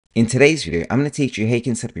In today's video, I'm going to teach you how you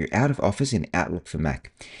can set up your out of office in Outlook for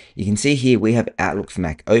Mac. You can see here we have Outlook for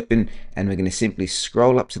Mac open, and we're going to simply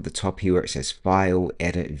scroll up to the top here where it says File,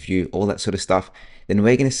 Edit, View, all that sort of stuff. Then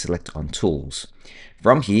we're going to select on Tools.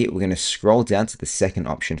 From here, we're going to scroll down to the second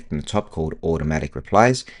option from the top called Automatic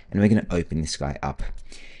Replies, and we're going to open this guy up.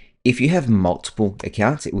 If you have multiple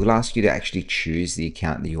accounts, it will ask you to actually choose the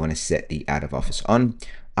account that you want to set the out of office on.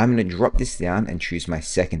 I'm going to drop this down and choose my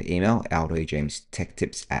second email,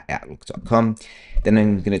 aldojamestechtips@outlook.com. Then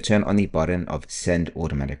I'm going to turn on the button of Send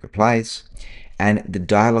Automatic Replies. And the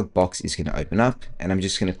dialog box is going to open up, and I'm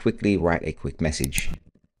just going to quickly write a quick message.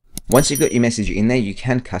 Once you've got your message in there, you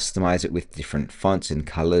can customize it with different fonts and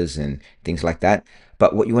colors and things like that.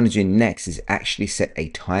 But what you want to do next is actually set a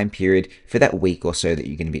time period for that week or so that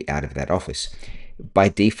you're going to be out of that office. By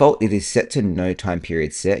default, it is set to no time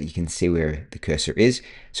period set. You can see where the cursor is.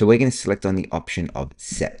 So we're going to select on the option of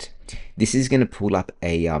set. This is going to pull up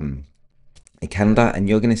a calendar, and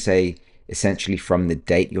you're going to say essentially from the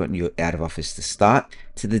date you want your out of office to start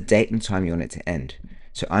to the date and time you want it to end.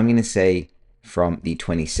 So I'm going to say from the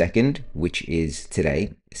 22nd, which is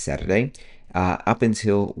today, Saturday, up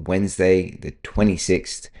until Wednesday, the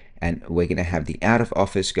 26th. And we're going to have the out of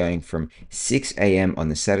office going from 6 a.m. on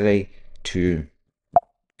the Saturday to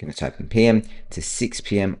going to type in PM to 6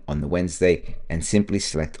 p.m. on the Wednesday, and simply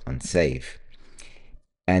select on save.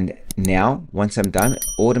 And now, once I'm done,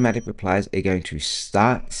 automatic replies are going to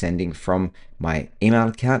start sending from my email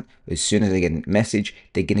account. As soon as I get a message,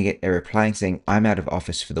 they're going to get a reply saying I'm out of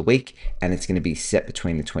office for the week, and it's going to be set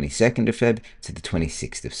between the 22nd of Feb to the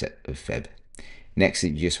 26th of Feb. Next,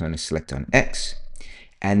 you just want to select on X.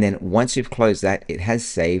 And then once you've closed that, it has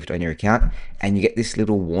saved on your account, and you get this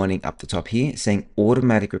little warning up the top here saying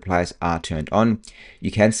automatic replies are turned on.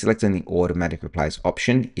 You can select on the automatic replies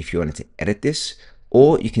option if you wanted to edit this,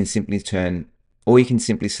 or you can simply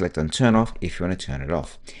select on turn off if you want to turn it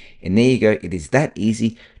off. And there you go. It is that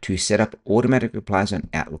easy to set up automatic replies on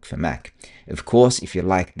Outlook for Mac. Of course, if you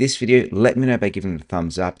like this video, let me know by giving it a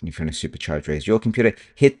thumbs up. And if you want to supercharge raise your computer,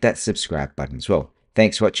 hit that subscribe button as well.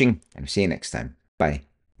 Thanks for watching, and I'll see you next time. Bye.